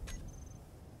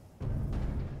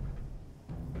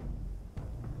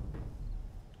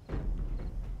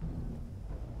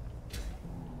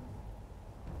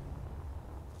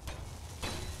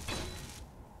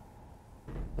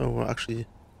 Oh, we're actually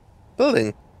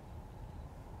building.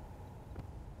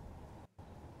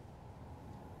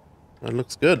 That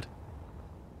looks good.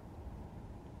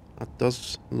 That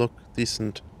does look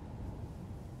decent.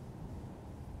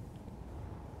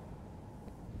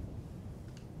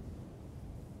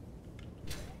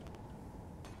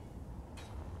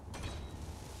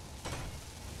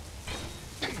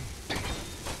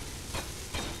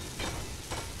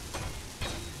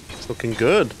 It's looking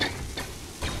good.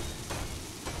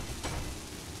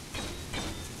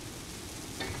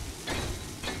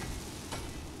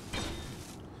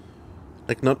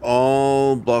 Like, not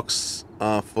all blocks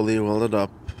are fully welded up.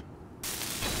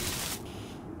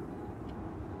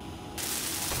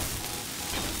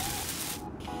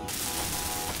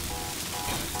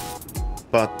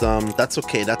 But that's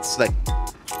okay. That's like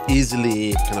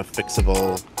easily kind of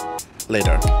fixable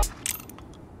later.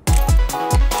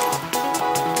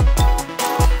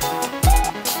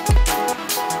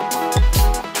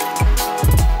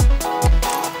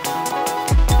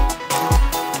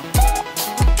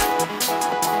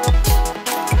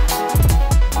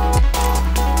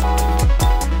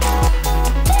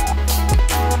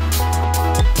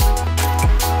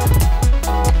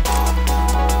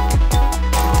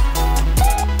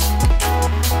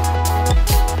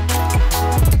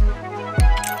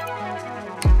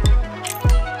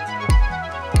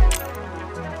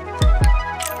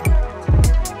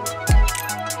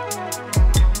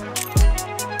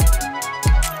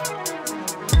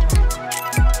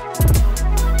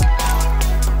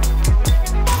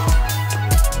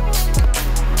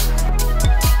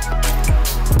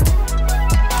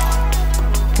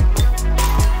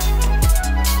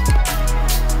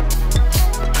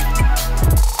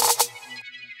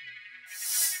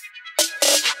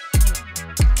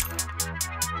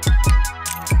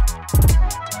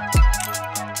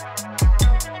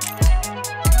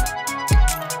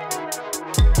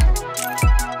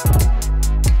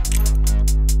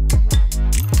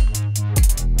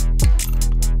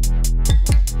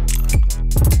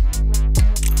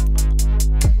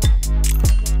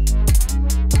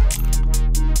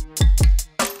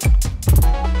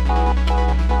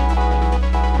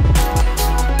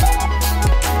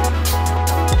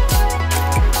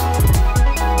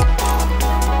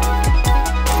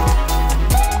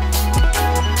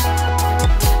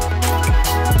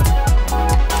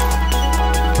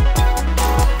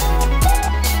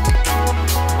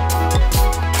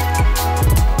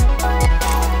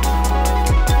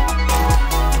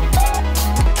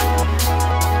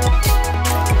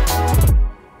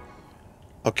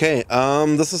 Okay,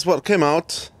 this is what came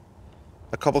out.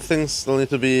 A couple things still need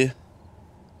to be...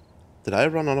 Did I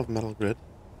run out of metal grid?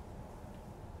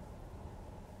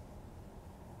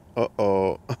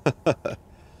 Uh-oh.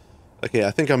 Okay,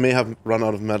 I think I may have run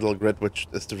out of metal grid, which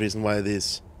is the reason why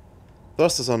these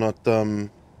thrusters are not... And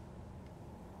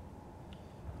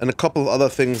a couple other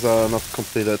things are not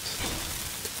completed.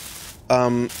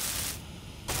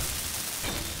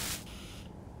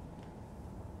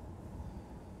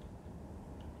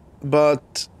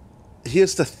 But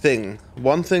here's the thing.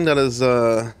 One thing that is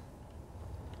that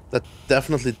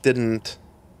definitely didn't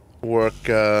work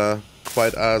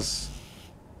quite as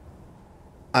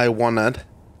I wanted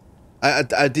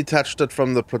I detached it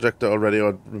from the projector already,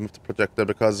 or removed the projector,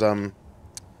 because I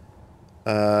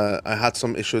had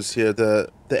some issues here. The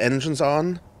engine's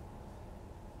on,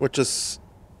 which is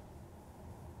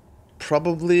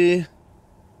probably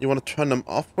you want to turn them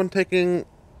off when taking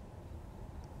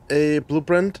a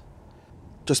blueprint,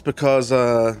 just because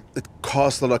it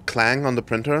caused a lot of clang on the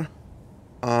printer.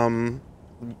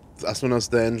 As soon as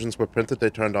the engines were printed, they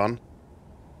turned on,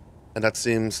 and that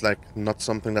seems like not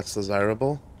something that's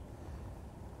desirable.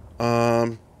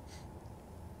 But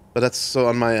that's so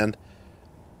on my end.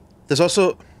 There's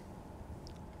also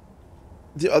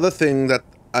the other thing that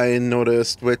I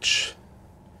noticed, which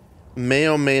may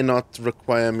or may not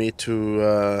require me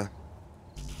to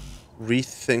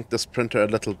rethink this printer a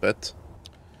little bit.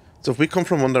 So if we come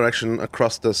from one direction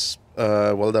across this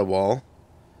welder wall,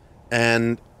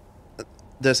 and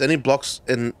there's any blocks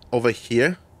in over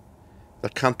here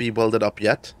that can't be welded up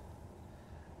yet,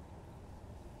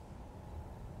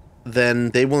 then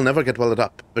they will never get welded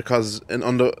up, because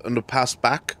on the pass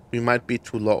back we might be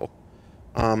too low.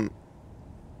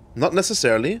 Not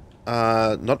necessarily,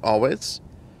 not always,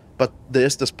 but there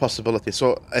is this possibility.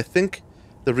 So I think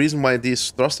the reason why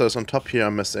these thrusters on top here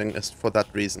are missing is for that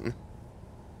reason.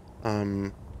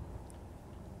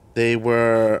 They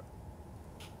were...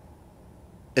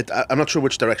 I'm not sure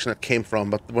which direction it came from,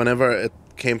 but whenever it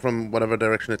came from whatever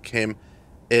direction it came,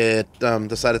 it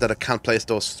decided that it can't place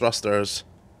those thrusters.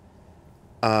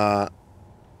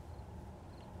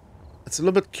 It's a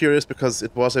little bit curious, because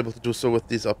it was able to do so with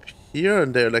these up here,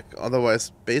 and they're like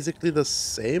otherwise basically the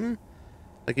same.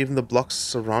 Like even the blocks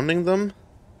surrounding them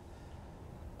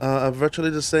are virtually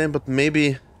the same, but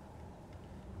maybe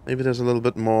there's a little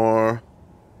bit more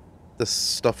this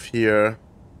stuff here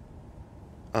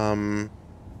that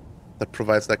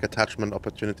provides like attachment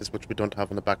opportunities, which we don't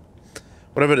have in the back.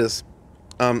 Whatever it is.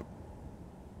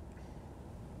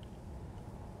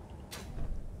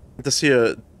 This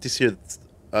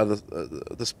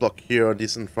block here, or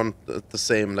these in front, the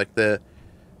same. Like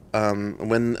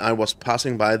when I was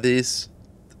passing by these,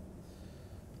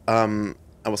 I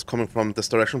was coming from this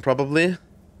direction probably,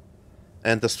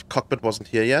 and this cockpit wasn't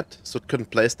here yet, so it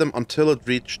couldn't place them until it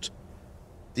reached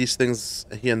these things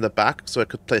here in the back, so I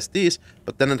could place these,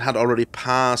 but then it had already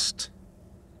passed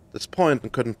this point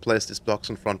and couldn't place these blocks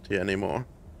in front here anymore.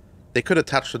 They could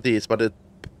attach to these, but it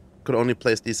could only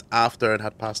place these after it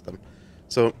had passed them.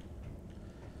 So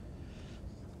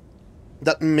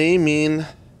that may mean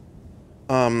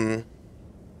that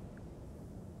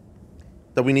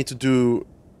we need to do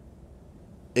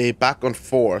a back and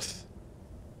forth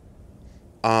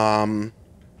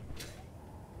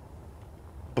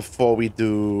before we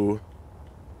do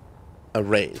a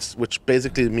raise, which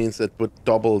basically means it would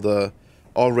double the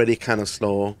already kind of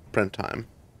slow print time.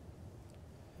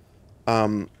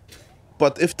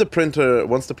 But if the printer,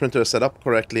 once the printer is set up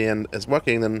correctly and is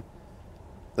working, then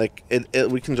like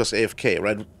we can just AFK,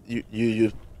 right?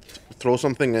 You throw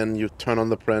something and you turn on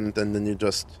the print, and then you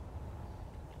just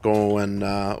go and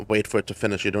wait for it to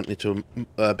finish. You don't need to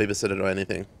babysit it or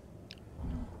anything.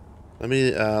 Let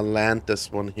me land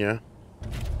this one here.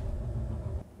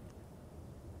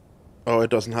 Oh,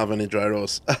 it doesn't have any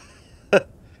gyros.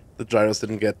 The gyros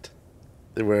didn't get...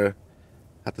 They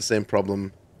had the same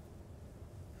problem.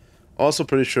 Also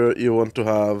pretty sure you want to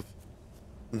have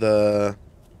the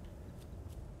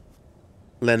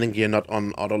landing gear not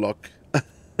on auto lock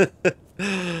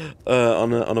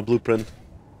on a blueprint.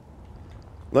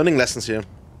 Learning lessons here.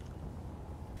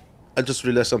 I just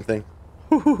realized something.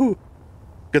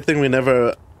 Good thing we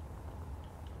never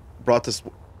brought this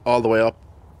all the way up.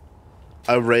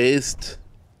 I raised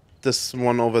this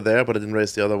one over there, but I didn't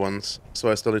raise the other ones, so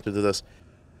I still need to do this.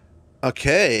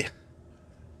 Okay,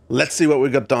 let's see what we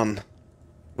got done.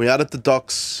 We added the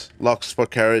locks for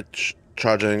carriage,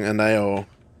 charging, and I/O.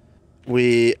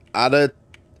 We added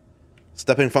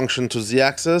stepping function to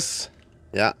Z-axis.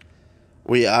 Yeah.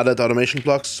 We added automation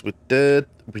blocks. We did.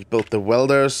 We built the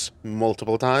welders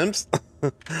multiple times.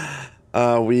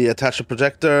 We attached a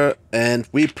projector, and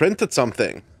we printed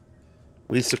something.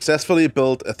 We successfully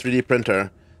built a 3D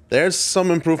printer. There's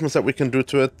some improvements that we can do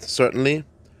to it, certainly.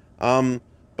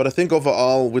 But I think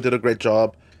overall we did a great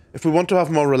job. If we want to have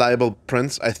more reliable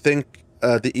prints, I think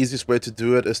the easiest way to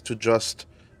do it is to just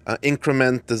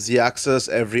increment the Z-axis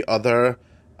every other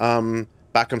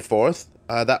back and forth.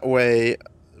 That way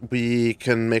we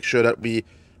can make sure that we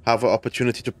have an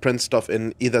opportunity to print stuff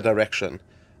in either direction.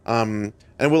 And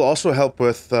will also help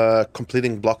with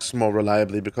completing blocks more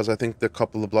reliably, because I think the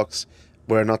couple of blocks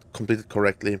were not completed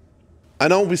correctly. I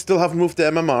know we still haven't moved the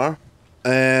MMR,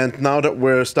 and now that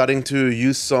we're starting to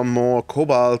use some more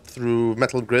cobalt through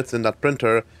metal grids in that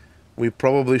printer, we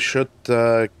probably should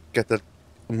get that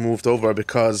moved over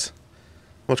because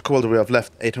how much coal do we have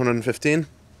left? 815?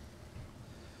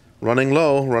 Running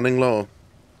low, running low.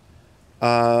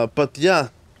 But yeah,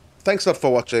 thanks a lot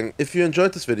for watching. If you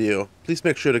enjoyed this video, please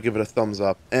make sure to give it a thumbs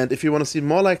up. And if you want to see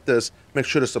more like this, make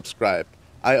sure to subscribe.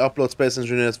 I upload Space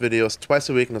Engineers videos twice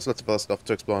a week, and there's lots of other stuff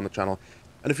to explore on the channel.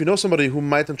 And if you know somebody who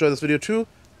might enjoy this video too,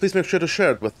 please make sure to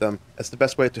share it with them. It's the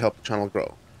best way to help the channel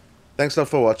grow. Thanks a lot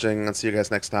for watching, and see you guys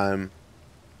next time.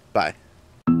 Bye.